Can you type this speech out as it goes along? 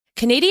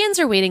Canadians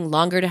are waiting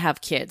longer to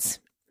have kids.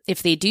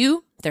 If they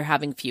do, they're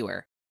having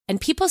fewer. And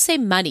people say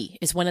money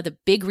is one of the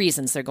big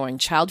reasons they're going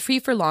child-free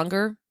for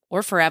longer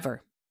or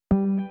forever.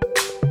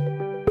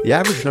 The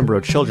average number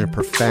of children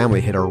per family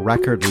hit a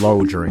record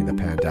low during the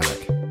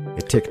pandemic.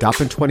 It ticked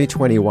up in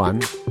 2021,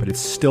 but it's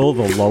still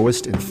the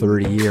lowest in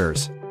 30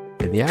 years.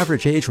 And the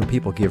average age when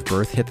people give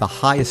birth hit the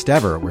highest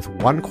ever, with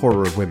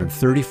 1/4 of women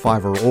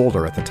 35 or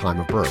older at the time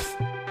of birth.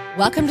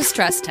 Welcome to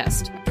Stress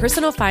Test, a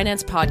personal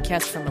finance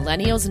podcast for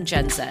millennials and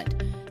Gen Z.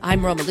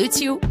 I'm Roma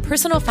Leong,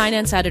 personal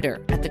finance editor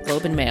at the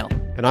Globe and Mail.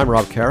 And I'm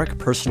Rob Carrick,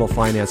 personal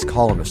finance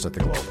columnist at the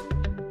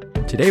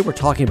Globe. Today we're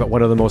talking about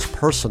one of the most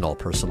personal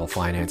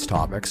finance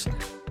topics,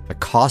 the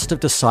cost of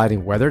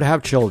deciding whether to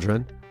have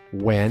children,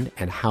 when,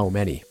 and how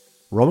many.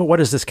 Roma, what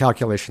does this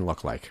calculation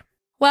look like?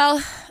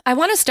 Well, I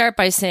want to start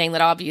by saying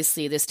that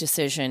obviously this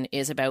decision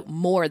is about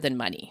more than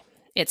money.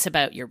 It's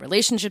about your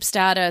relationship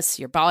status,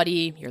 your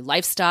body, your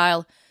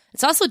lifestyle.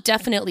 It's also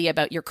definitely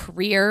about your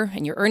career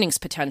and your earnings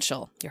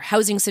potential, your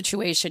housing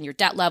situation, your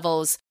debt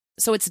levels.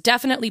 So it's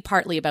definitely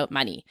partly about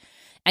money.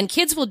 And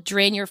kids will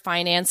drain your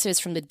finances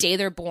from the day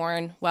they're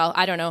born. Well,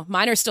 I don't know.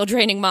 Mine are still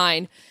draining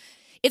mine.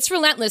 It's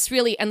relentless,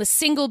 really. And the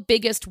single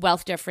biggest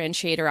wealth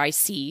differentiator I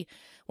see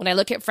when I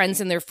look at friends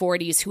in their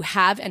 40s who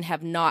have and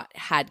have not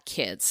had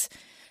kids.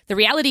 The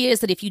reality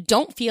is that if you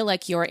don't feel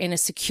like you're in a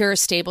secure,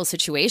 stable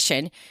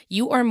situation,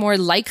 you are more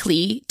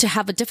likely to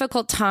have a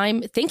difficult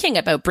time thinking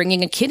about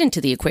bringing a kid into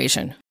the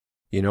equation.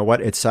 You know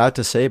what? It's sad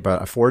to say, but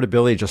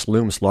affordability just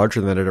looms larger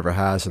than it ever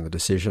has in the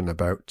decision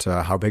about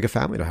how big a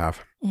family to have.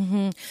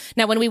 Mm-hmm.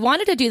 Now, when we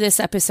wanted to do this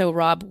episode,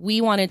 Rob, we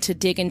wanted to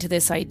dig into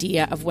this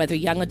idea of whether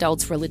young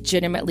adults were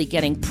legitimately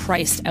getting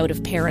priced out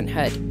of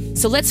parenthood.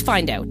 So let's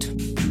find out.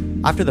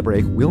 After the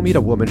break, we'll meet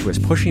a woman who is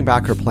pushing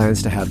back her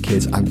plans to have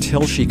kids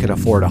until she can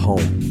afford a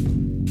home.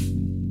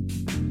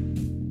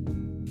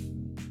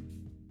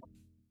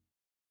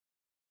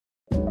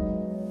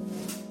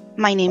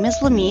 My name is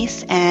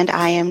Lamise, and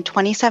I am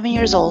 27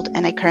 years old,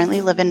 and I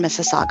currently live in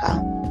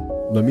Mississauga.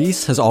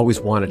 Lamise has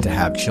always wanted to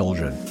have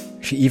children.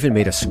 She even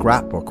made a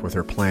scrapbook with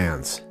her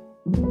plans.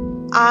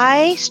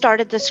 I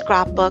started the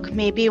scrapbook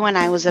maybe when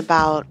I was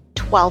about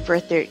 12 or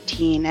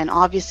 13, and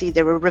obviously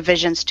there were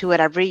revisions to it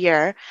every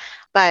year.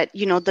 But,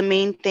 the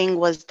main thing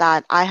was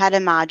that I had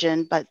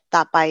imagined, but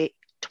that by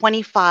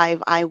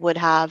 25, I would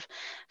have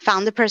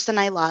found the person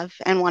I love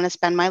and want to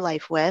spend my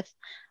life with.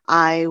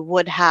 I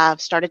would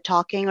have started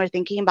talking or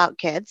thinking about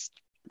kids,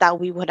 that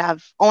we would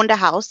have owned a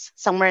house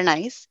somewhere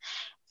nice,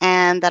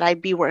 and that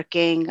I'd be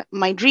working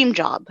my dream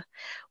job,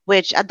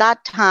 which at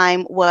that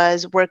time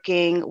was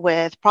working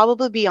with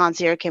probably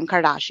Beyonce or Kim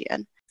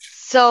Kardashian.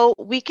 So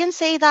we can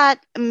say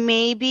that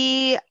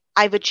maybe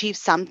I've achieved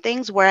some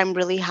things where I'm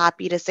really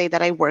happy to say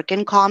that I work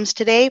in comms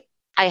today.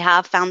 I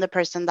have found the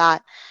person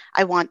that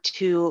I want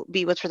to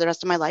be with for the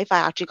rest of my life. I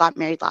actually got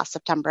married last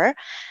September.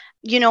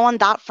 On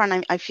that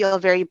front, I feel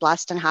very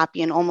blessed and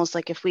happy, and almost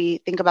like if we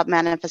think about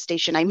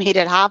manifestation, I made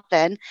it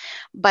happen.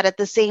 But at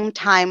the same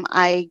time,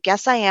 I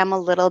guess I am a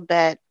little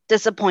bit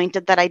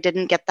disappointed that I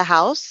didn't get the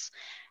house.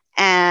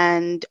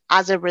 And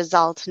as a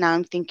result, now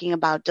I'm thinking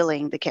about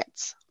delaying the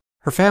kids.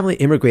 Her family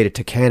immigrated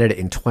to Canada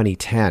in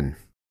 2010.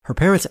 Her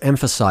parents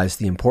emphasized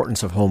the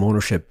importance of home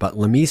ownership, but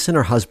Lamise and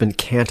her husband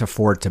can't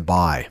afford to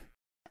buy.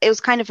 It was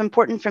kind of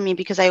important for me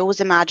because I always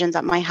imagined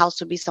that my house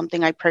would be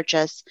something I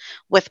purchase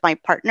with my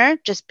partner,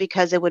 just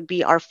because it would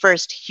be our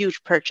first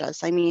huge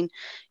purchase. I mean,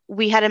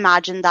 we had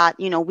imagined that,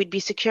 we'd be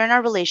secure in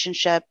our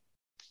relationship,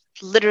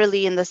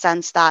 literally in the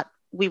sense that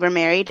we were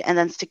married, and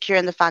then secure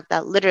in the fact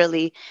that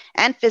literally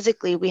and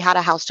physically we had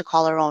a house to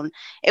call our own.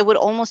 It would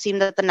almost seem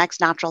that the next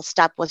natural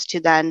step was to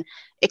then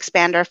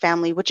expand our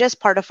family, which is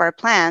part of our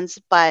plans,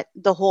 but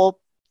the whole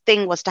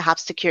thing was to have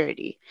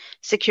security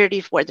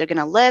of where they're going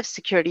to live,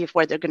 security of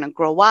where they're going to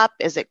grow up.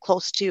 Is it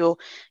close to,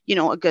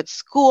 a good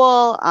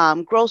school,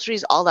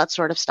 groceries, all that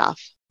sort of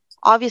stuff.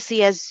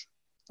 Obviously, as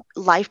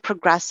life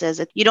progresses,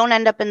 you don't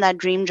end up in that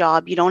dream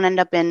job. You don't end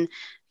up in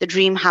the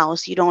dream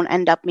house. You don't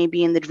end up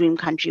maybe in the dream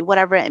country,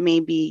 whatever it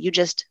may be. You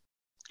just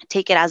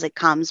take it as it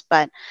comes.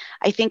 But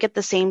I think at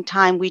the same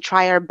time, we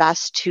try our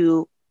best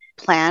to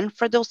plan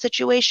for those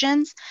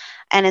situations.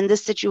 And in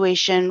this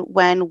situation,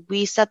 when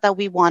we said that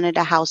we wanted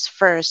a house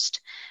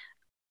first,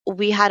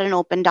 we had an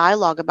open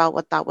dialogue about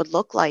what that would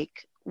look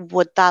like.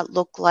 Would that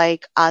look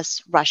like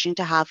us rushing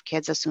to have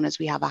kids as soon as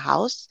we have a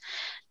house?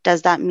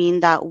 Does that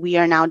mean that we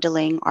are now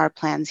delaying our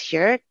plans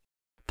here?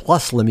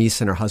 Plus,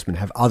 Lamise and her husband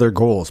have other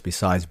goals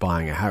besides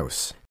buying a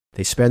house.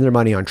 They spend their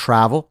money on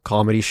travel,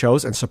 comedy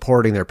shows, and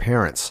supporting their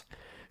parents.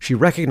 She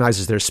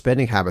recognizes their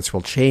spending habits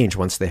will change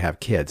once they have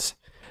kids.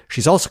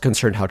 She's also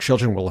concerned how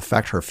children will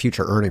affect her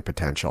future earning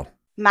potential.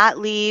 Mat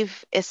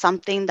leave is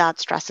something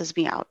that stresses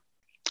me out.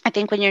 I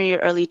think when you're in your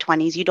early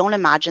 20s, you don't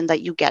imagine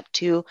that you get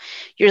to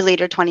your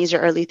later 20s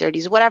or early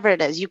 30s, whatever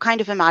it is. You kind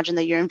of imagine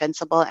that you're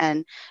invincible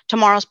and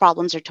tomorrow's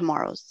problems are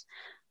tomorrow's.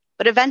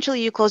 But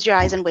eventually you close your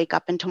eyes and wake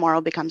up and tomorrow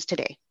becomes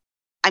today.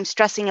 I'm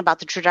stressing about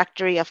the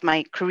trajectory of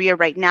my career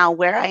right now,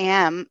 where I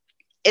am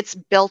it's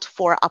built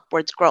for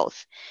upwards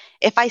growth.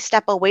 If I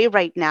step away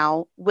right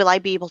now, will I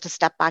be able to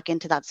step back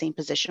into that same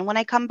position when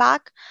I come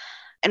back?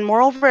 And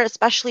moreover,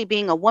 especially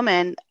being a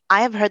woman,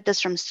 I have heard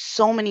this from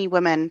so many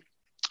women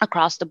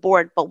across the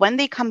board, but when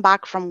they come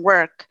back from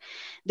work,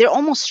 they're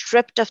almost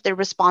stripped of their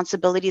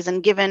responsibilities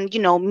and given,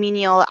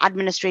 menial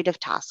administrative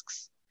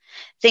tasks,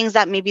 things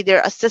that maybe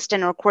their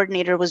assistant or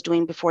coordinator was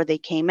doing before they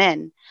came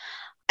in.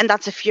 And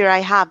that's a fear I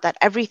have, that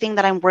everything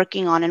that I'm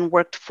working on and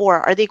worked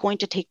for, are they going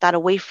to take that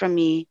away from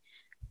me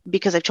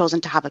because I've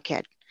chosen to have a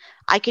kid?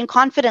 I can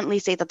confidently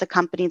say that the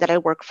company that I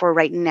work for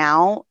right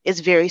now is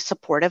very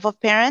supportive of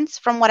parents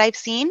from what I've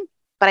seen,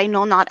 but I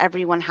know not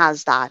everyone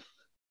has that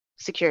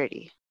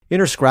security. In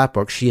her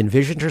scrapbook, she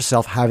envisioned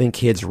herself having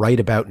kids right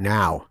about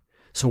now.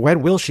 So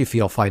when will she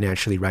feel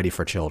financially ready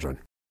for children?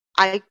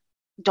 I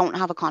don't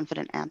have a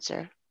confident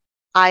answer.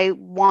 I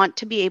want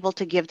to be able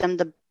to give them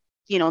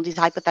these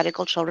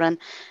hypothetical children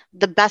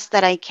the best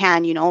that I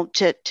can,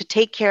 to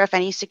take care of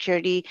any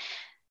security,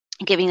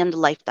 giving them the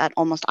life that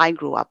almost I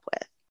grew up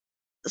with.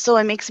 So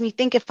it makes me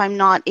think, if I'm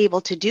not able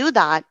to do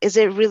that, is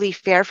it really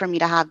fair for me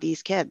to have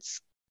these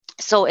kids?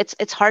 So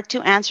it's hard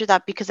to answer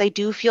that, because I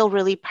do feel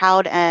really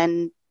proud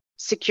and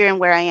secure in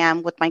where I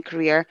am with my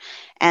career,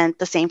 and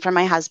the same for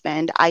my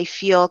husband. I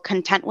feel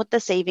content with the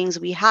savings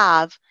we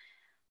have,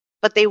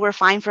 but they were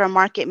fine for a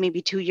market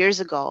maybe 2 years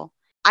ago.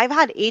 I've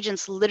had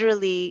agents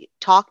literally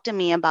talk to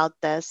me about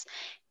this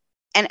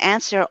and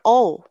answer,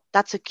 "Oh,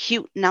 that's a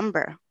cute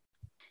number."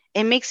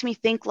 It makes me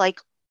think,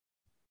 like,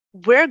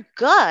 we're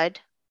good,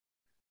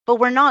 but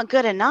we're not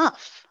good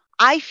enough.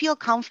 I feel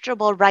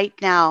comfortable right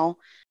now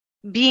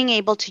being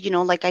able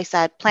to, like I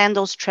said, plan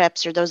those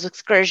trips or those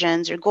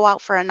excursions, or go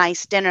out for a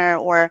nice dinner,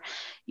 or,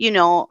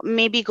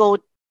 maybe go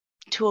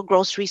to a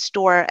grocery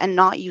store and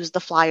not use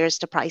the flyers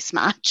to price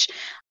match.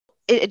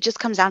 It just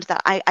comes down to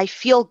that. I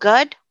feel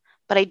good,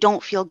 but I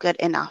don't feel good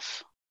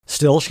enough.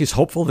 Still, she's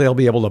hopeful they'll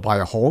be able to buy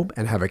a home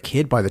and have a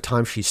kid by the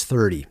time she's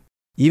 30,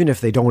 even if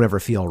they don't ever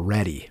feel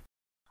ready.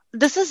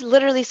 This is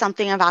literally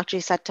something I've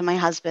actually said to my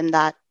husband,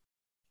 that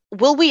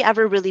will we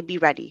ever really be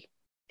ready?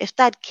 If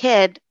that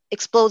kid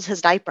explodes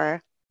his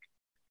diaper,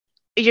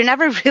 you're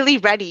never really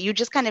ready. You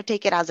just kind of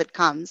take it as it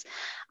comes.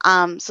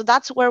 So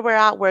that's where we're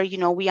at, where,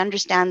 we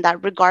understand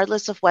that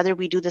regardless of whether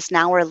we do this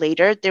now or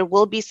later, there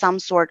will be some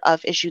sort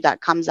of issue that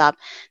comes up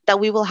that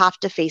we will have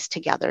to face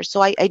together.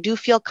 So I do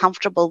feel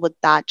comfortable with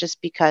that,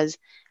 just because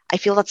I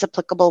feel that's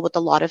applicable with a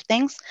lot of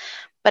things.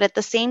 But at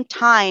the same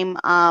time,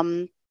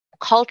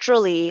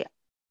 culturally,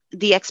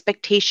 the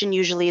expectation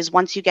usually is,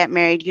 once you get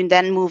married, you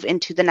then move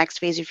into the next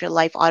phase of your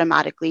life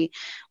automatically,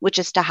 which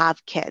is to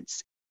have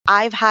kids.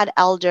 I've had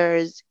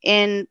elders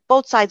in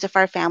both sides of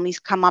our families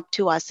come up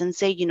to us and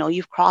say,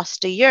 you've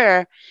crossed a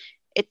year.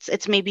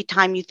 It's maybe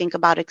time you think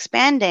about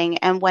expanding.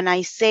 And when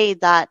I say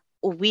that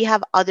we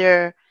have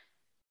other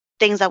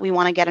things that we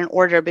want to get in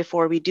order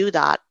before we do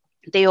that,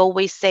 they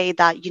always say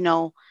that,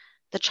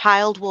 the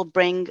child will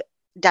bring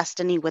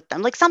destiny with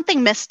them, like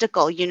something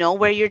mystical,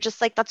 where you're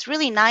just like, that's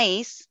really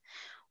nice,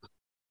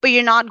 but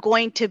you're not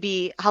going to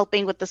be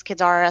helping with this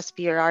kid's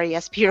RRSP or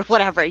RESP or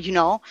whatever,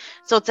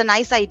 So it's a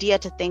nice idea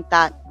to think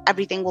that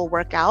everything will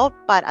work out.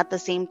 But at the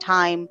same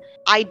time,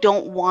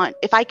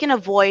 if I can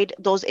avoid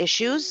those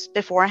issues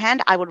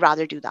beforehand, I would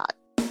rather do that.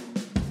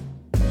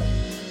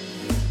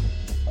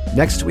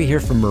 Next, we hear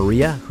from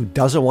Maria, who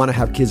doesn't want to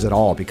have kids at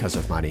all because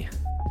of money.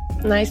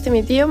 Nice to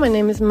meet you. My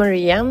name is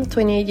Maria. I'm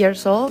 28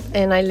 years old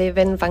and I live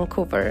in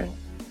Vancouver.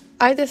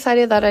 I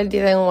decided that I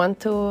didn't want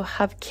to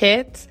have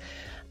kids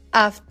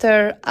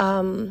after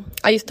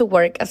I used to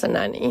work as a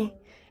nanny,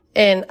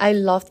 and I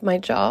loved my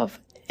job.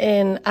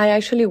 And I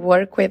actually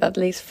work with at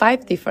least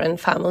 5 different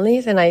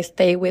families, and I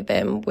stay with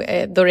them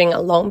during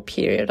a long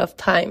period of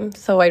time.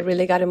 So I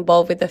really got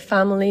involved with the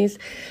families,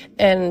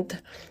 and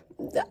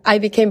I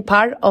became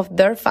part of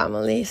their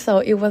family. So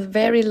it was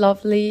very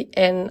lovely,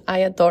 and I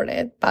adored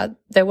it. But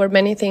there were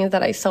many things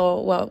that I saw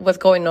what was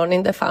going on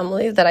in the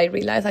families that I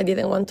realized I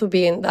didn't want to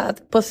be in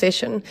that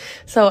position.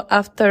 So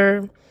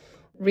after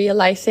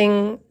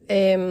realizing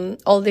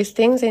all these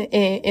things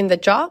in the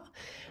job,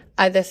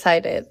 I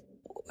decided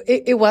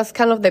it was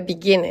kind of the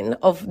beginning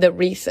of the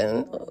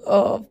reason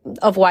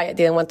of why I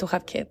didn't want to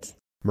have kids.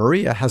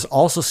 Maria has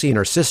also seen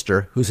her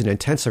sister, who's an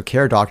intensive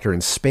care doctor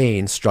in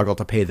Spain, struggle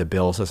to pay the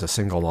bills as a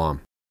single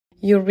mom.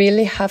 You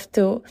really have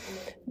to,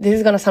 this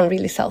is going to sound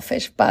really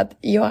selfish, but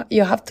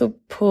you have to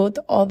put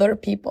other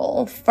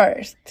people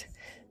first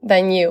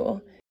than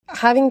you.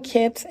 Having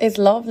kids is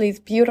lovely, it's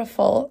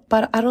beautiful,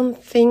 but I don't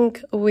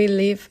think we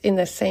live in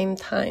the same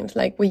times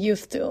like we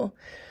used to.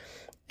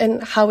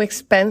 And how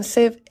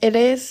expensive it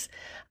is,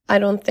 I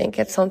don't think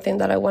it's something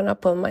that I want to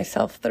put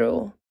myself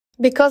through.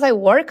 Because I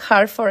work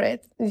hard for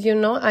it.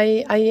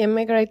 I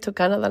immigrated to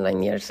Canada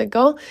 9 years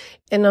ago,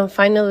 and I'm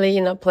finally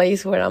in a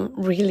place where I'm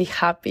really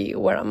happy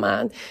where I'm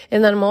at.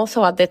 And I'm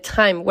also at the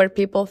time where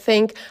people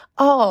think,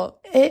 now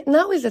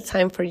is the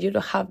time for you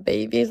to have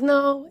babies.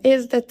 No,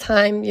 it's the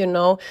time,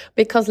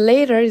 because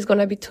later it's going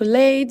to be too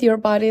late. Your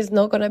body is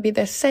not going to be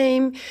the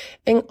same.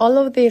 And all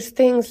of these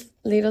things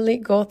literally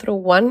go through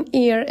one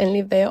ear and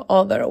leave the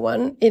other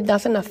one. It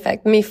doesn't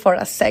affect me for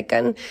a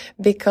second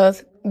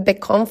because the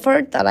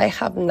comfort that I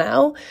have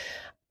now,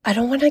 I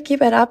don't want to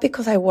give it up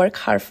because I work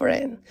hard for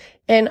it.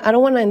 And I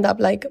don't want to end up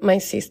like my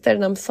sister,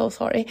 and I'm so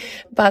sorry,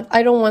 but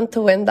I don't want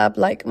to end up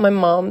like my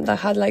mom that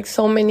had like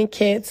so many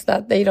kids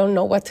that they don't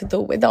know what to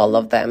do with all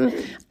of them.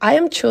 I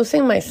am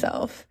choosing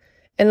myself,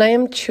 and I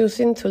am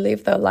choosing to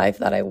live the life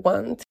that I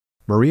want.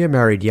 Maria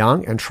married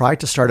young and tried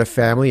to start a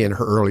family in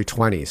her early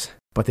 20s,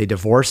 but they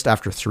divorced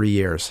after 3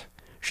 years.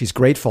 She's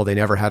grateful they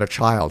never had a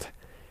child.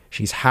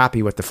 She's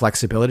happy with the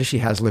flexibility she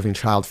has living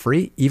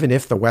child-free, even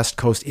if the West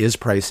Coast is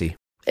pricey.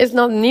 It's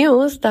not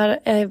news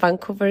that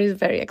Vancouver is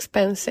very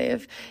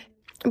expensive,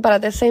 but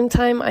at the same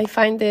time, I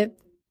find it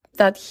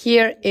that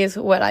here is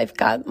where I've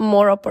got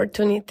more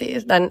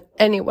opportunities than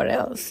anywhere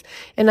else.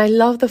 And I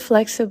love the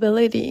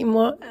flexibility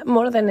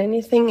more than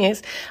anything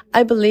is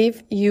I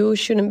believe you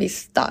shouldn't be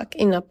stuck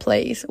in a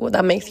place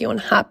that makes you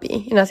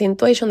unhappy, in a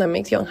situation that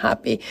makes you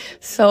unhappy.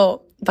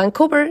 So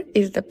Vancouver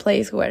is the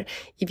place where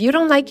if you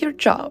don't like your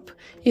job,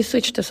 you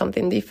switch to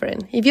something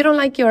different. If you don't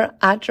like your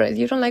address,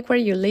 you don't like where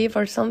you live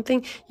or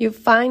something, you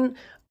find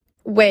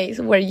ways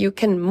where you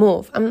can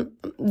move.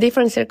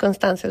 Different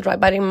circumstances, right?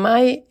 But in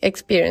my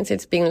experience,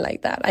 it's been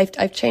like that.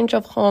 I've changed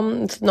of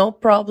home. It's no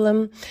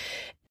problem.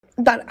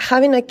 But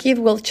having a kid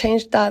will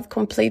change that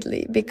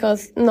completely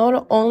because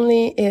not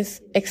only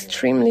is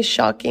extremely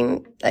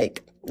shocking,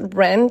 like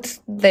rent,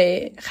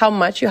 how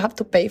much you have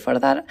to pay for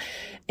that,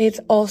 it's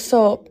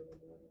also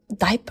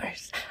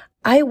diapers.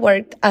 I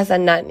worked as a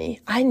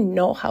nanny. I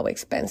know how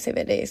expensive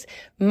it is.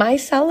 My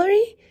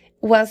salary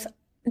was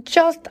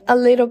just a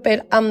little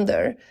bit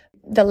under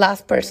the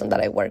last person that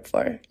I worked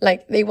for.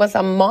 Like, there was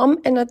a mom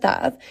and a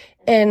dad,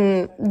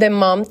 and the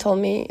mom told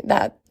me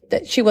that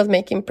she was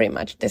making pretty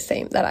much the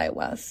same that I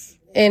was.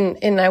 And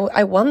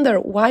I wonder,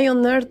 why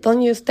on earth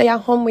don't you stay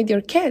at home with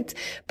your kids?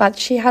 But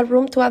she had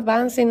room to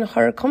advance in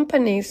her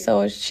company,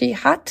 so she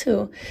had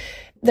to.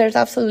 There's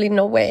absolutely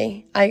no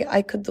way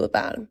I could do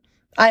that.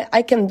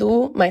 I can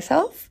do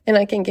myself, and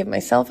I can give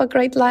myself a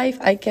great life.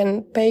 I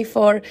can pay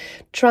for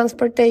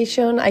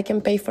transportation. I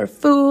can pay for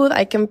food.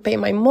 I can pay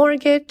my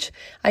mortgage.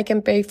 I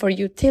can pay for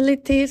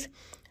utilities.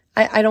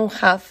 I don't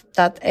have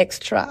that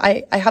extra.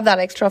 I have that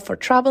extra for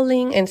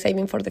traveling and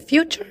saving for the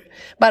future,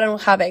 but I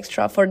don't have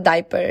extra for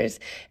diapers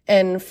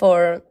and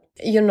for,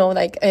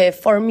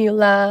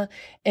 formula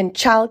and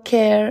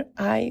childcare.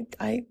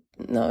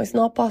 No, it's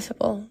not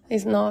possible.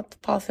 It's not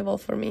possible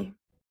for me.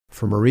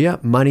 For Maria,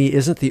 money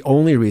isn't the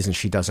only reason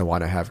she doesn't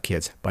want to have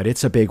kids, but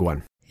it's a big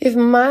one. If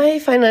my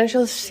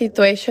financial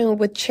situation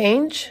would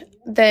change,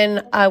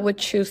 then I would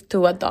choose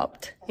to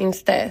adopt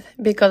instead,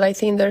 because I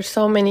think there's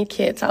so many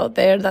kids out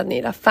there that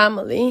need a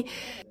family.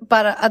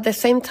 But at the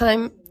same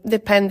time,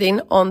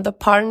 depending on the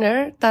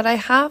partner that I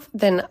have,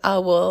 then I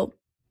will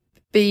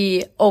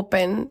be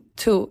open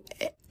to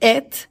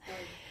it.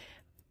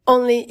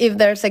 Only if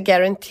there's a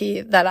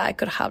guarantee that I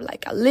could have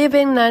like a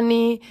live-in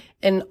nanny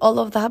and all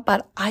of that.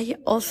 But I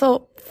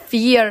also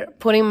fear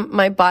putting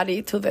my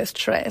body to the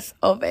stress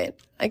of it.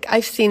 Like,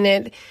 I've seen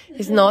it.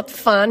 It's not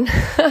fun.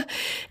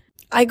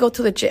 I go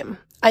to the gym.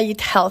 I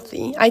eat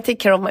healthy. I take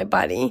care of my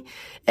body.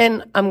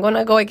 And I'm going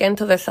to go again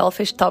to the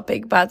selfish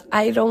topic, but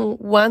I don't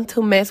want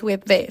to mess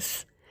with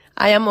this.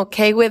 I am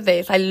okay with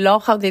this. I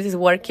love how this is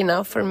working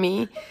out for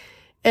me.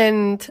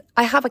 And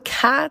I have a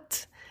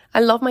cat. I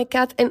love my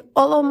cat, and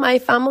all of my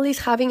family is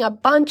having a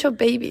bunch of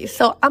babies.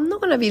 So I'm not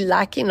going to be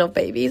lacking of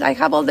babies. I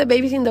have all the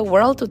babies in the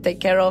world to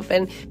take care of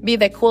and be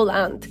the cool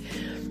aunt.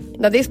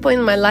 At this point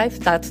in my life,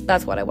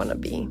 that's what I want to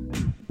be.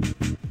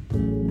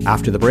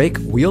 After the break,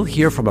 we'll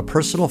hear from a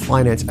personal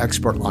finance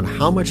expert on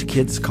how much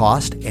kids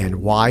cost and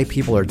why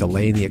people are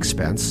delaying the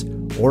expense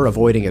or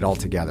avoiding it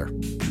altogether.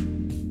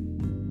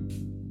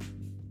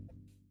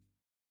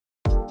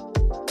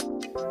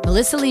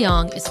 Melissa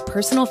Leong is a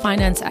personal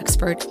finance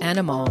expert and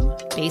a mom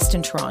based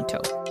in Toronto.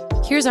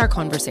 Here's our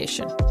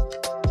conversation.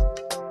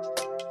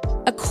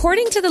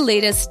 According to the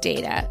latest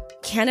data,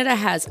 Canada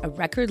has a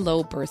record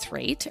low birth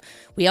rate.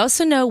 We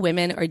also know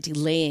women are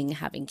delaying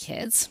having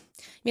kids.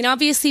 I mean,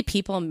 obviously,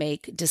 people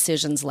make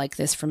decisions like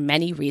this for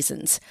many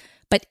reasons,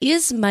 but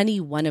is money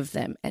one of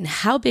them? And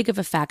how big of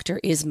a factor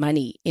is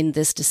money in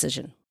this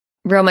decision?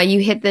 Roma,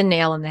 you hit the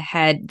nail on the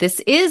head. This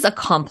is a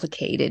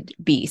complicated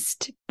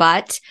beast,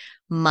 but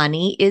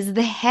money is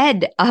the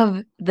head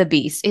of the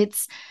beast.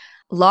 It's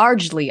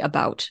largely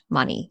about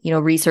money.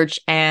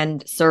 Research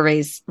and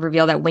surveys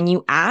reveal that when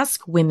you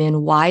ask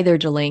women why they're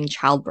delaying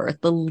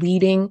childbirth, the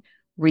leading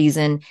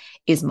reason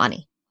is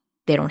money.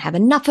 They don't have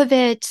enough of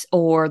it,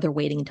 or they're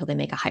waiting until they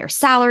make a higher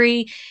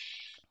salary.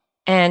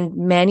 And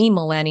many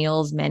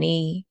millennials,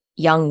 many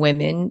young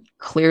women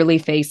clearly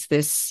face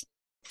this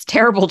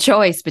terrible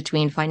choice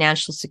between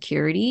financial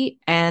security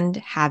and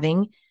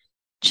having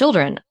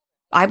children.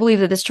 I believe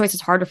that this choice is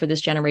harder for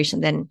this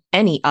generation than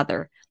any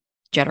other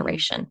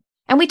generation.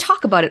 And we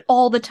talk about it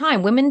all the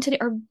time. Women today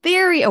are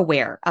very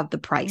aware of the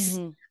price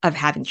of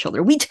having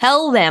children. We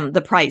tell them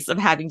the price of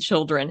having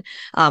children.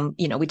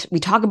 We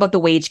talk about the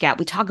wage gap.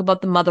 We talk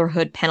about the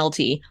motherhood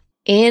penalty.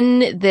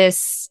 in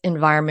this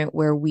environment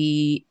where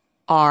we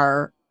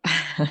are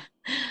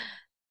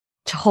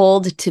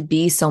told to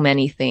be so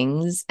many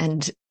things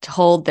and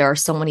told there are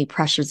so many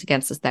pressures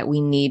against us that we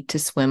need to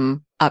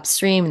swim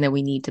upstream and that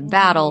we need to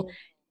battle,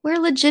 we're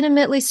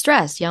legitimately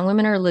stressed. Young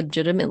women are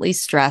legitimately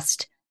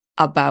stressed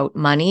about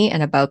money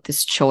and about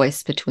this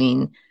choice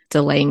between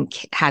delaying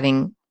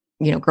having,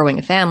 growing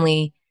a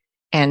family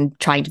and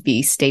trying to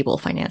be stable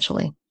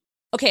financially.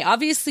 Okay,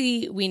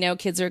 obviously we know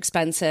kids are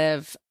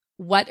expensive.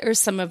 What are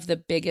some of the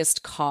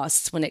biggest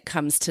costs when it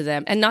comes to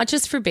them? And not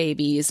just for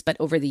babies, but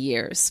over the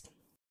years.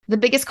 The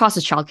biggest cost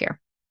is childcare.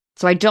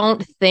 So I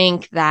don't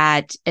think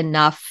that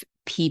enough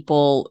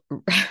people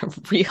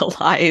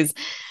realize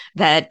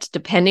that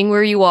depending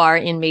where you are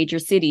in major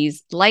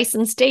cities,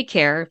 licensed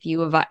daycare, if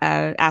you have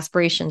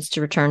aspirations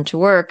to return to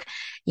work,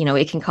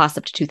 it can cost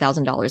up to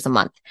 $2,000 a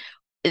month.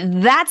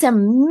 That's a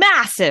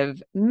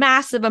massive,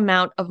 massive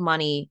amount of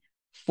money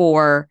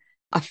for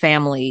a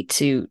family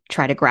to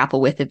try to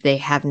grapple with if they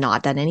have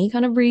not done any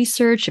kind of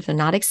research, if they're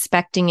not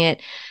expecting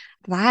it.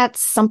 That's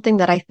something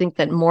that I think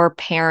that more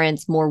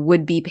parents, more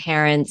would-be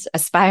parents,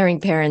 aspiring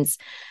parents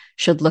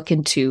should look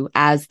into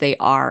as they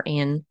are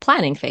in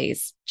planning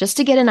phase, just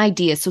to get an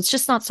idea. So it's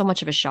just not so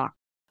much of a shock.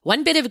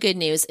 One bit of good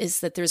news is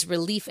that there's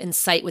relief in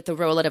sight with the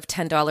rollout of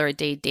 $10 a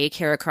day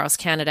daycare across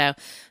Canada.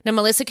 Now,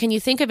 Melissa, can you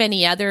think of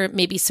any other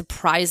maybe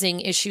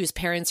surprising issues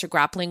parents are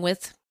grappling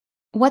with?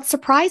 What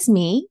surprised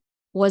me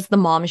was the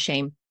mom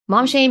shame.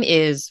 Mom shame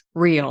is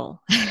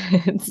real.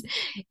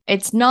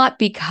 It's not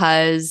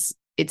because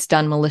it's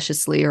done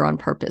maliciously or on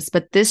purpose,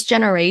 but this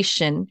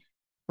generation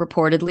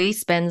reportedly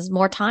spends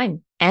more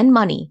time and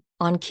money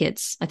on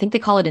kids. I think they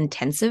call it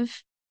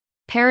intensive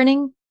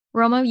parenting,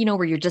 Roma,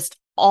 where you're just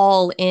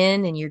all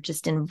in and you're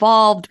just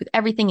involved with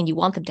everything and you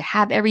want them to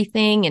have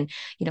everything. And,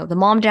 the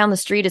mom down the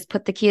street has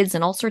put the kids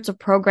in all sorts of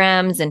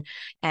programs and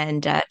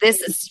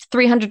this is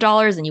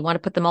 $300 and you want to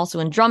put them also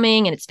in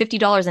drumming and it's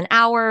 $50 an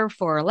hour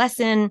for a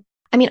lesson.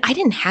 I mean, I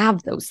didn't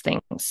have those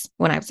things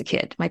when I was a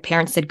kid. My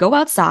parents said, go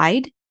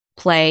outside,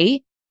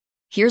 play.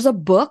 Here's a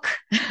book,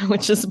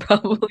 which is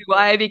probably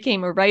why I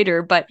became a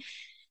writer. But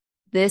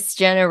this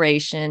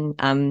generation,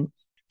 and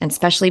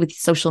especially with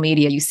social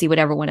media, you see what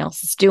everyone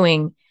else is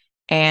doing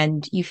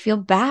and you feel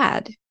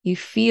bad. You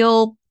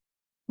feel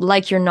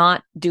like you're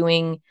not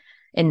doing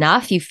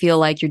enough. You feel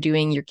like you're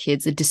doing your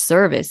kids a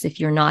disservice if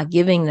you're not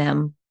giving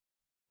them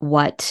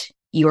what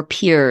your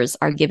peers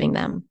are giving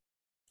them.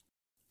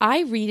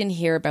 I read and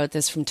hear about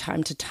this from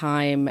time to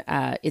time.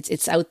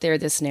 It's out there,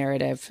 this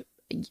narrative.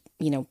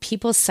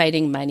 People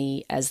citing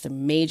money as the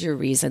major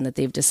reason that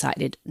they've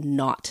decided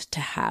not to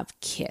have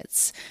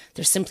kids.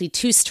 They're simply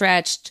too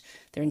stretched.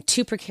 They're in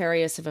too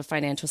precarious of a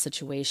financial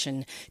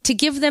situation to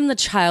give them the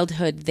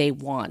childhood they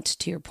want,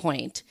 to your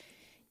point.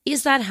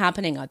 Is that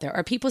happening out there?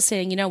 Are people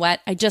saying, you know what,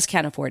 I just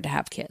can't afford to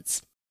have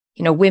kids?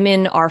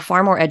 Women are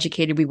far more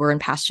educated we were in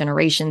past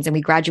generations, and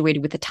we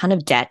graduated with a ton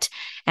of debt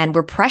and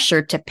we're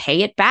pressured to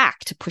pay it back,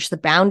 to push the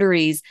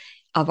boundaries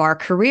of our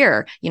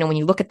career. When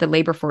you look at the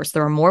labor force,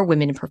 there are more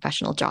women in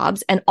professional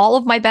jobs. And all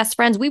of my best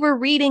friends, we were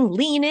reading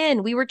Lean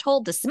In. We were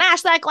told to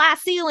smash that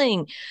glass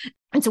ceiling.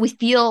 And so we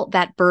feel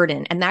that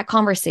burden and that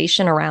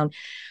conversation around,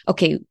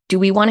 okay, do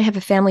we want to have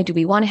a family? Do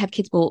we want to have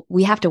kids? Well,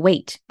 we have to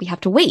wait. We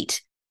have to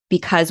wait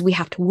because we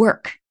have to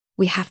work.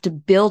 We have to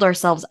build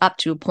ourselves up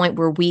to a point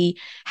where we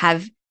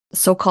have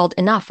so-called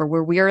enough or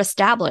where we are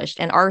established.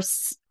 And our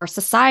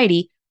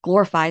society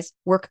glorifies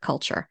work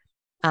culture.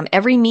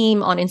 Every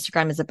meme on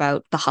Instagram is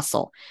about the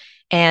hustle.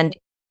 And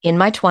in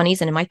my 20s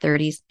and in my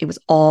 30s, it was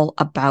all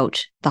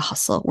about the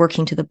hustle,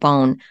 working to the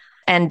bone.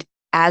 And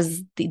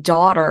as the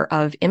daughter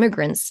of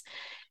immigrants,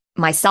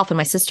 myself and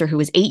my sister, who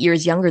was 8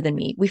 years younger than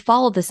me, we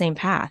followed the same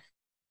path.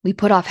 We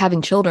put off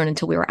having children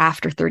until we were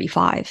after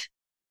 35.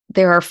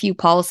 There are a few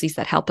policies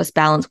that help us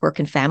balance work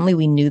and family.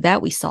 We knew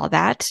that, we saw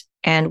that,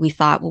 and we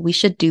thought, well, we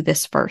should do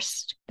this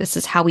first. This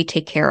is how we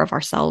take care of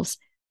ourselves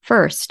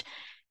first.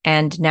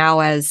 And now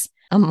as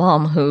a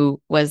mom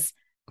who was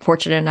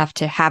fortunate enough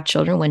to have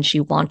children when she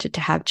wanted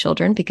to have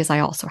children, because I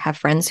also have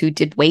friends who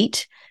did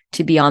wait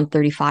to be on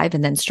 35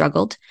 and then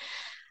struggled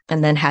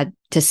and then had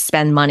to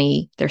spend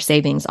money, their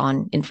savings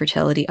on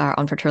infertility or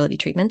on fertility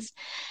treatments.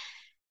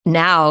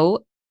 Now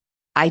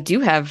I do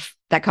have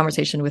that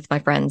conversation with my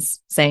friends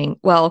saying,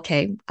 well,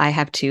 okay, I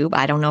have two, but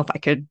I don't know if I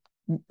could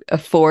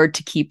afford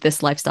to keep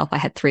this lifestyle if I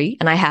had three.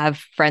 And I have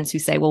friends who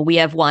say, well, we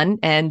have one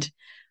and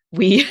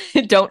we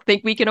don't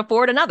think we can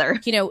afford another.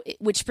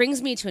 Which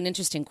brings me to an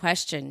interesting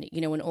question.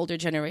 When older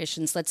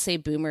generations, let's say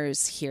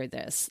boomers, hear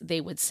this,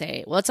 they would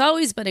say, well, it's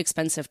always been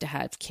expensive to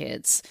have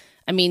kids.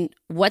 I mean,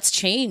 what's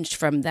changed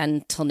from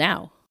then till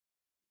now?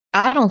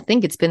 I don't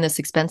think it's been this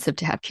expensive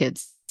to have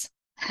kids.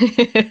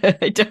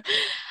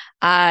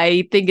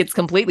 I think it's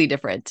completely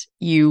different.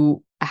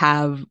 You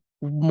have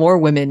more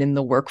women in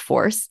the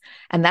workforce,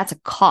 and that's a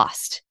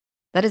cost.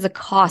 That is a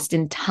cost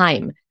in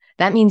time.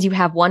 That means you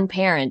have one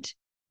parent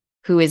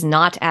who is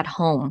not at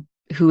home,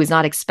 who is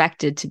not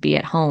expected to be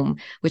at home,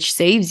 which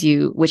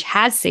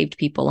has saved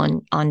people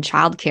on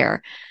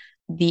childcare.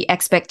 the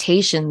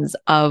expectations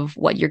of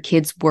what your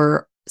kids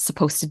were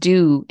supposed to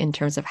do in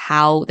terms of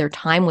how their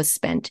time was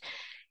spent.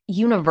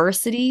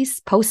 Universities,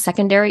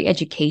 post-secondary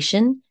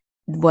education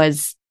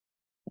was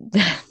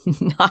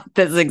not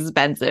this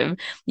expensive.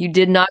 You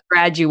did not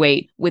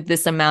graduate with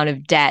this amount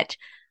of debt,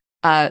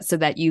 so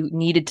that you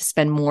needed to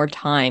spend more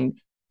time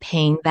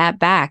paying that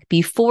back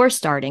before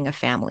starting a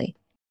family.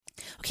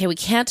 Okay, we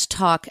can't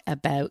talk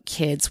about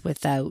kids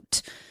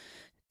without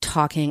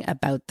talking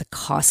about the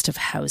cost of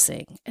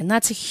housing. And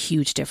that's a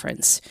huge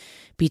difference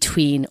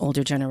between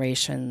older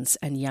generations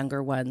and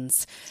younger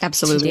ones.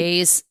 Absolutely.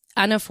 Today's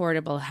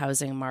unaffordable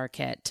housing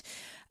market,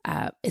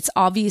 it's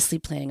obviously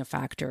playing a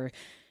factor.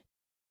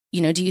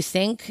 Do you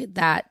think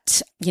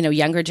that,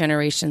 younger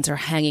generations are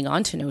hanging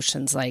on to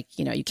notions like,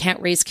 you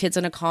can't raise kids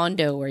in a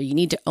condo or you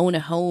need to own a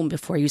home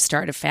before you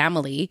start a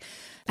family?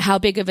 How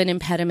big of an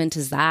impediment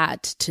is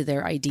that to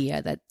their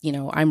idea that,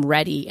 I'm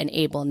ready and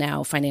able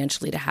now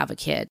financially to have a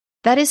kid?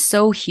 That is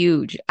so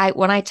huge.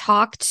 When I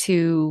talk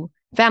to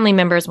family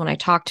members, when I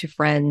talk to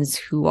friends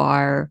who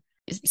are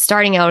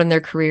starting out in their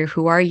career,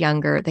 who are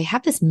younger, they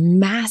have this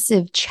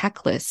massive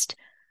checklist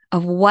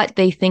of what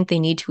they think they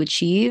need to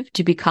achieve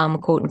to become,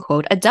 quote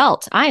unquote,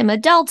 adult. I am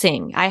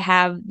adulting. I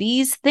have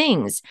these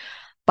things.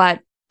 But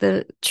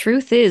the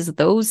truth is,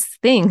 those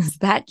things,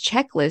 that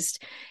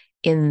checklist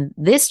in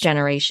this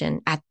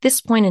generation at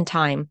this point in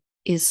time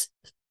is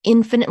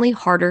infinitely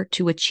harder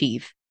to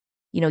achieve.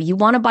 You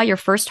want to buy your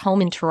first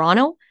home in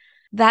Toronto?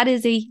 That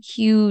is a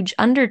huge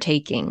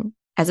undertaking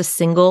as a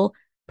single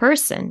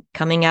person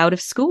coming out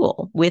of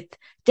school with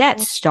debt,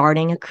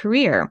 starting a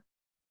career.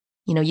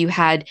 You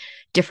had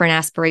different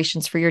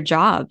aspirations for your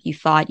job. You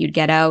thought you'd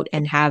get out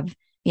and have,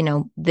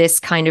 this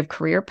kind of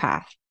career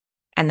path.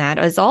 And that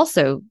is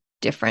also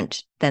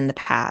different than the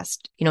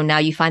past. Now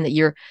you find that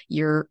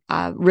you're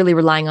really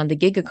relying on the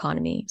gig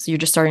economy. So you're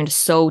just starting to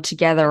sew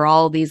together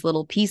all these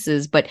little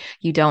pieces, but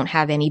you don't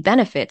have any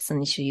benefits.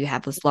 And so you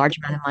have this large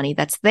amount of money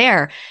that's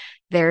there.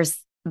 There's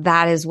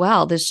that as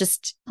well. There's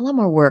just a lot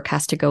more work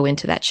has to go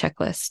into that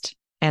checklist.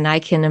 And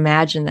I can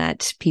imagine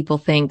that people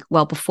think,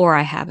 well, before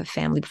I have a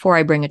family, before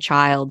I bring a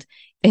child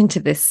into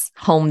this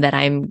home that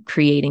I'm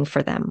creating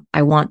for them,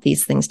 I want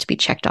these things to be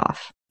checked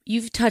off.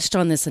 You've touched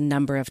on this a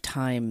number of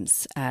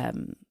times.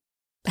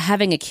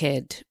 Having a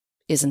kid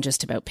isn't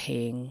just about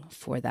paying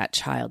for that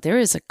child. There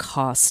is a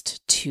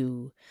cost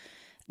to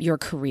your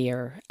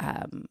career.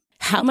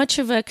 How much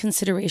of a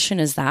consideration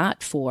is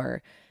that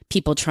for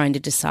people trying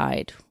to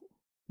decide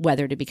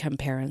whether to become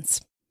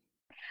parents?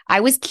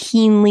 I was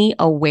keenly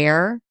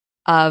aware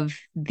of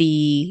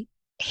the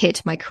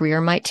hit my career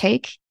might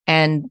take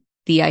and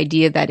the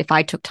idea that if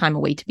I took time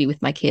away to be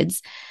with my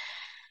kids,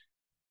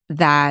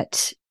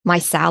 that my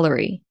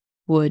salary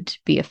would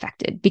be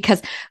affected.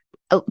 Because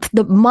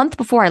the month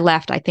before I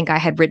left, I think I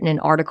had written an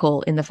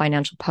article in the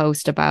Financial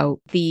Post about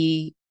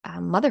the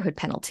motherhood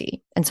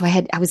penalty. And so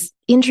I was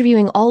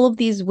interviewing all of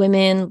these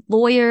women,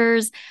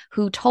 lawyers,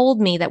 who told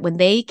me that when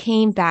they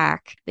came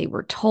back, they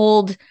were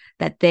told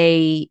that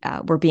they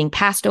were being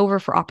passed over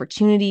for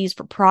opportunities,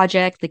 for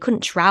projects. They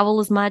couldn't travel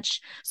as much.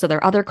 So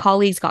their other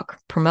colleagues got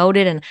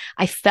promoted. And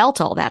I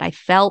felt all that. I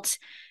felt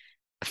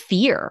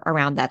fear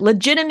around that,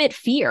 legitimate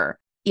fear.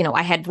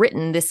 I had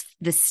written this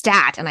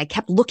stat and I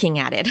kept looking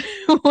at it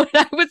when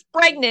I was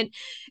pregnant.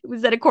 It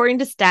was that according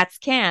to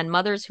StatsCan,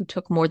 mothers who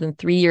took more than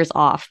 3 years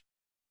off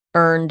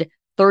earned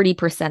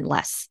 30%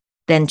 less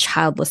than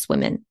childless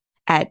women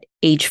at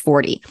age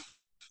 40.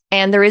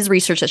 And there is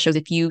research that shows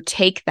if you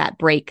take that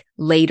break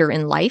later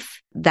in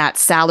life, that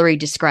salary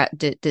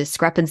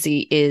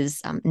discrepancy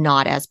is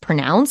not as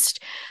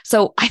pronounced.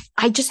 So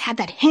I just had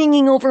that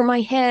hanging over my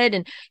head.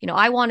 And,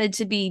 I wanted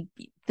to be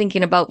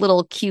thinking about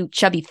little cute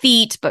chubby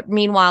feet. But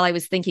meanwhile, I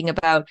was thinking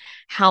about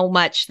how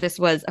much this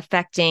was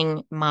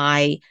affecting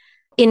my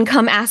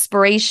income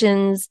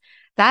aspirations.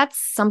 That's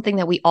something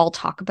that we all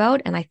talk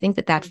about. And I think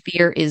that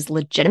fear is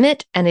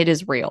legitimate and it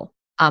is real.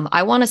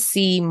 I want to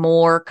see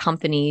more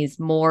companies,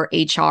 more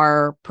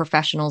HR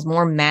professionals,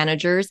 more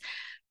managers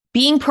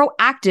being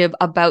proactive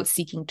about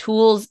seeking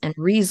tools and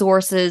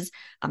resources.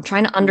 I'm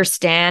trying to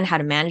understand how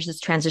to manage this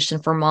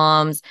transition for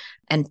moms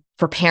and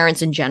for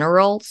parents in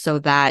general so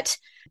that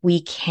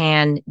we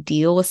can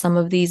deal with some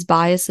of these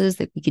biases,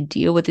 that we could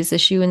deal with this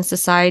issue in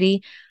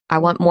society. I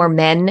want more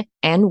men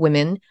and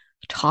women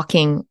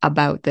talking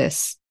about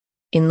this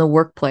in the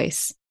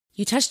workplace.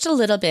 You touched a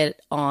little bit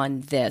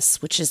on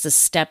this, which is the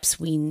steps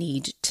we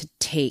need to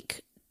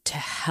take to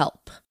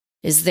help.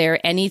 Is there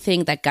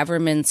anything that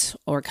governments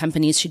or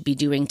companies should be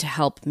doing to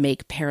help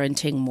make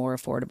parenting more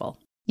affordable?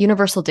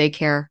 Universal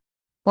daycare,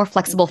 more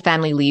flexible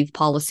family leave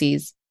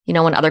policies.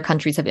 When other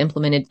countries have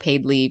implemented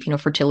paid leave,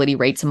 fertility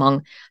rates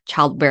among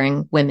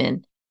childbearing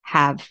women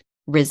have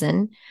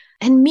risen.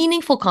 And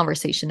meaningful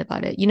conversation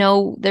about it.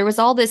 There was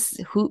all this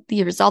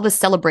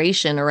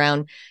celebration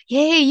around,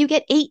 yay, you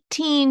get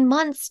 18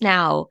 months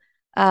now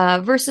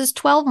versus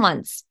 12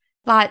 months.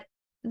 But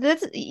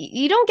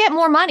you don't get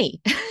more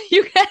money.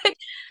 You get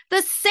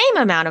the same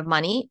amount of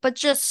money, but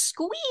just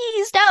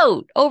squeezed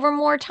out over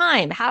more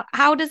time.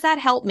 How does that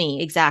help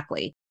me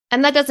exactly?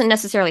 And that doesn't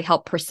necessarily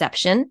help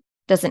perception,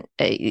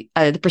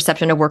 the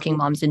perception of working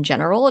moms in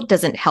general. It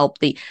doesn't help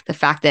the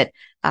fact that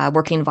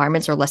working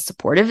environments are less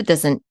supportive. It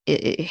doesn't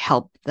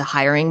help the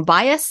hiring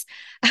bias.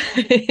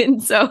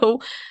 And so,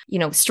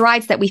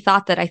 strides that we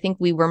thought that I think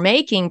we were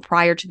making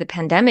prior to the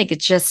pandemic,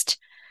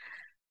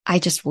 I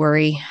just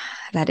worry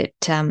that it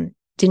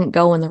didn't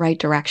go in the right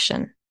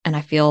direction. And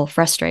I feel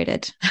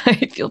frustrated.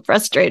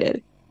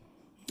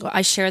 Well,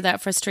 I share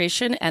that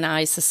frustration, and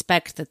I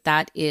suspect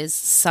that is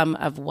some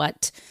of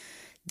what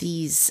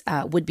these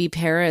would-be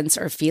parents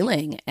are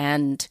feeling.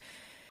 And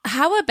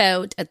how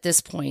about at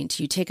this point,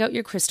 you take out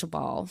your crystal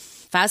ball,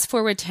 fast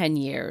forward 10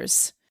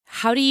 years,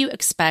 how do you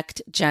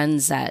expect Gen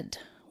Z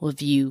will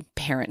view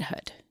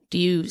parenthood? Do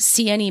you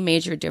see any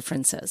major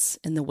differences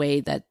in the way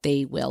that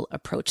they will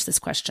approach this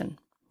question?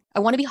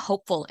 I want to be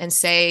hopeful and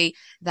say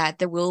that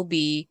there will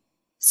be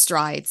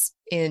strides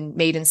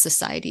made in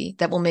society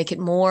that will make it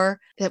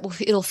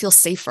it'll feel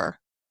safer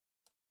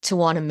to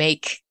want to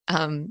make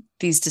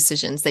these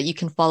decisions, that you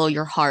can follow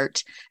your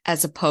heart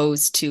as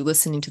opposed to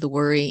listening to the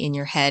worry in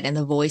your head and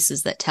the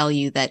voices that tell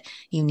you that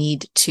you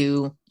need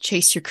to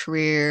chase your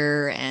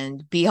career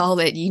and be all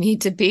that you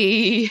need to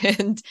be.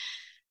 And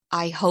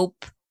I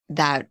hope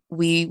that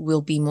we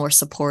will be more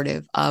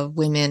supportive of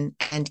women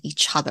and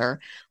each other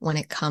when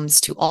it comes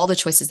to all the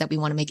choices that we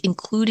want to make,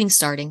 including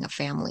starting a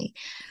family.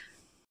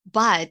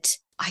 But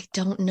I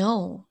don't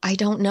know.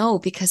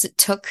 Because it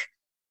took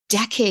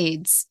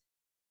decades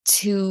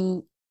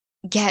to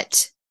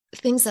get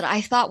things that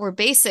I thought were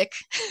basic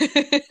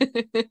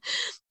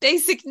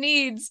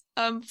needs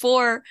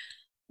for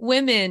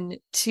women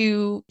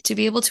to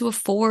be able to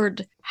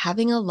afford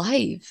having a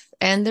life.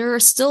 And there are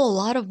still a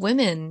lot of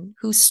women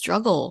who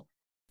struggle.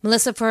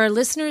 Melissa, for our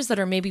listeners that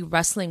are maybe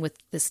wrestling with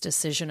this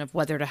decision of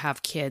whether to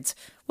have kids,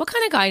 what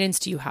kind of guidance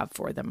do you have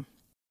for them?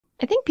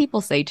 I think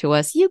people say to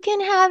us, you can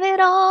have it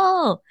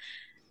all,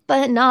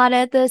 but not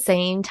at the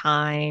same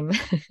time.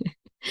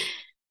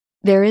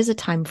 There is a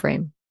time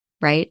frame,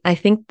 right? I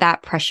think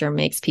that pressure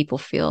makes people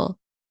feel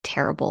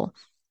terrible.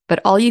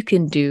 But all you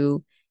can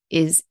do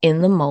is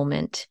in the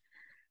moment,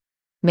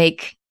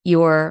 make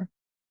your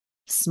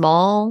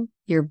small,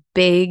 your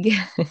big,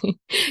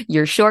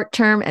 your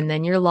short-term, and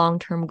then your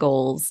long-term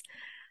goals,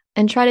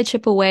 and try to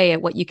chip away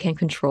at what you can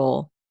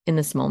control in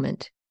this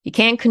moment. You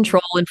can't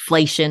control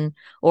inflation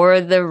or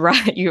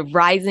your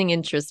rising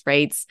interest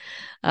rates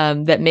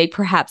that make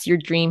perhaps your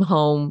dream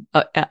home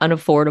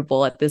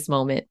unaffordable at this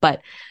moment.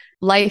 But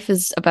life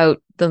is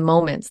about the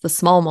moments, the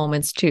small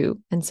moments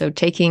too. And so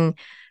taking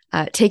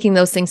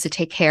those things to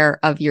take care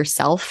of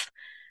yourself,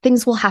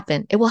 things will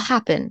happen. It will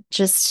happen.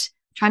 Just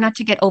try not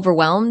to get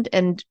overwhelmed.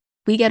 And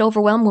we get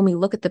overwhelmed when we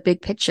look at the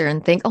big picture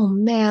and think, oh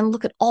man,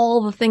 look at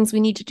all the things we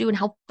need to do and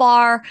how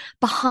far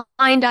behind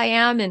I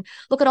am. And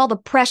look at all the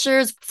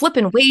pressures,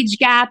 flipping wage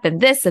gap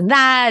and this and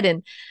that.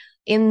 And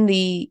in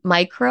the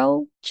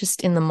micro,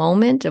 just in the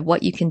moment of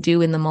what you can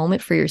do in the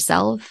moment for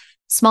yourself,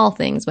 small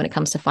things when it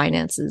comes to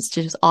finances,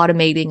 just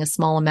automating a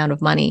small amount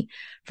of money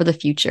for the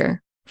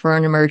future, for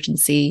an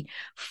emergency,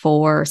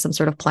 for some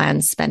sort of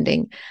planned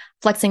spending,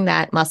 flexing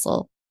that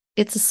muscle.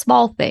 It's a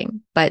small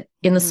thing, but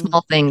in the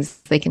small things,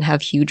 they can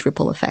have huge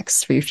ripple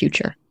effects for your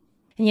future.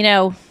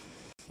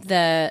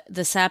 The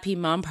sappy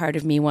mom part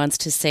of me wants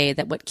to say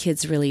that what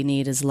kids really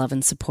need is love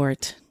and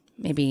support.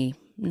 Maybe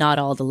not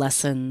all the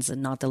lessons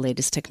and not the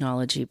latest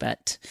technology,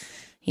 but,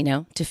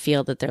 to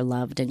feel that they're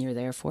loved and you're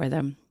there for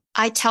them.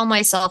 I tell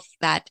myself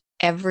that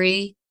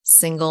every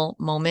single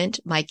moment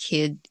my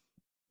kid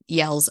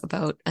yells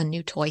about a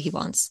new toy he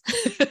wants.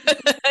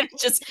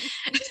 Just,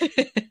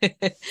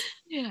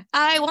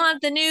 I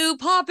want the new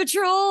Paw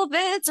Patrol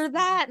this or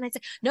that. And I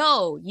say,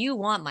 no, you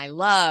want my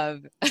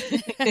love.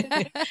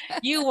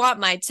 You want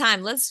my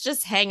time. Let's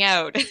just hang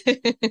out.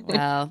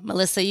 Well,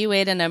 Melissa, you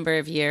wait a number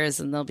of years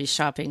and they'll be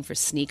shopping for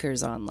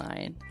sneakers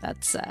online.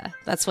 That's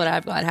what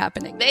I've got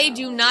happening. They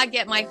do not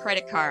get my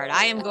credit card.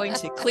 I am going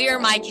to clear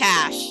my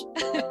cash.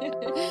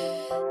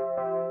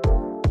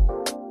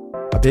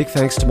 A big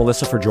thanks to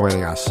Melissa for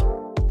joining us.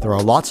 There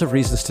are lots of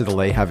reasons to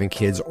delay having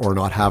kids or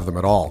not have them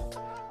at all.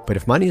 But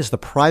if money is the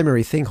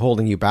primary thing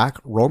holding you back,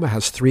 Roma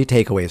has 3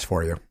 takeaways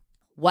for you.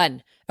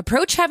 1.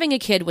 Approach having a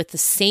kid with the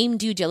same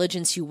due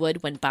diligence you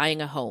would when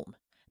buying a home.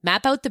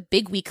 Map out the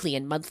big weekly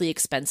and monthly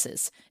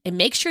expenses, and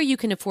make sure you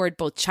can afford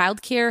both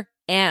childcare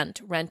and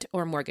rent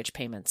or mortgage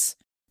payments.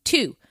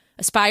 2.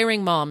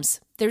 Aspiring moms,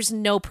 there's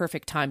no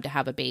perfect time to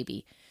have a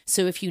baby.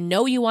 So if you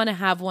know you want to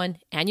have one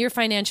and you're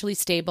financially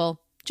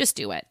stable, just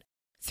do it.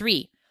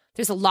 3.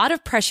 There's a lot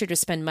of pressure to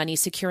spend money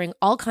securing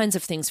all kinds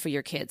of things for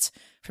your kids,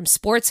 from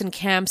sports and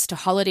camps to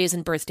holidays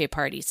and birthday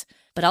parties.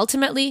 But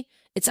ultimately,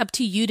 it's up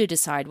to you to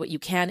decide what you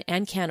can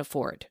and can't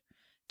afford.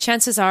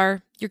 Chances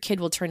are, your kid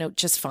will turn out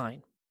just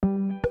fine.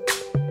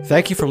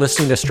 Thank you for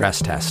listening to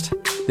Stress Test.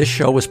 This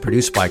show was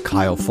produced by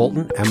Kyle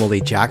Fulton, Emily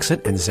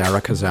Jackson, and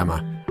Zara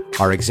Kazema.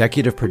 Our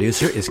executive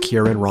producer is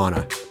Kieran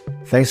Rana.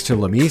 Thanks to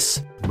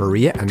Lamise,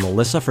 Maria, and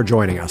Melissa for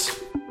joining us.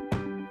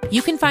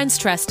 You can find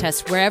Stress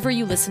Test wherever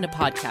you listen to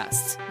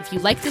podcasts. If you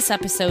like this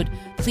episode,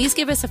 please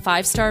give us a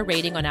 5-star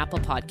rating on Apple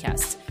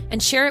Podcasts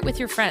and share it with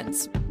your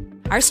friends.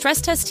 Our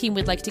Stress Test team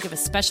would like to give a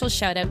special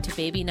shout out to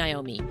baby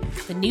Naomi,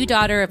 the new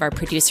daughter of our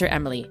producer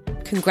Emily.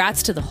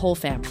 Congrats to the whole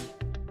family.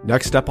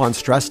 Next up on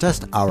Stress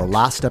Test, our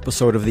last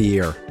episode of the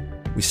year.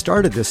 We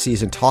started this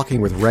season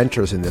talking with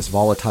renters in this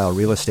volatile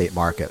real estate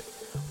market.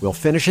 We'll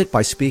finish it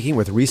by speaking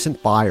with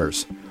recent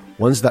buyers,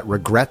 ones that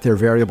regret their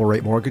variable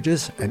rate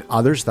mortgages and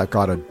others that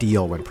got a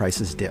deal when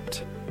prices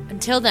dipped.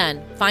 Until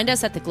then, find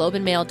us at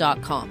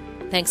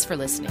theglobeandmail.com. Thanks for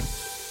listening.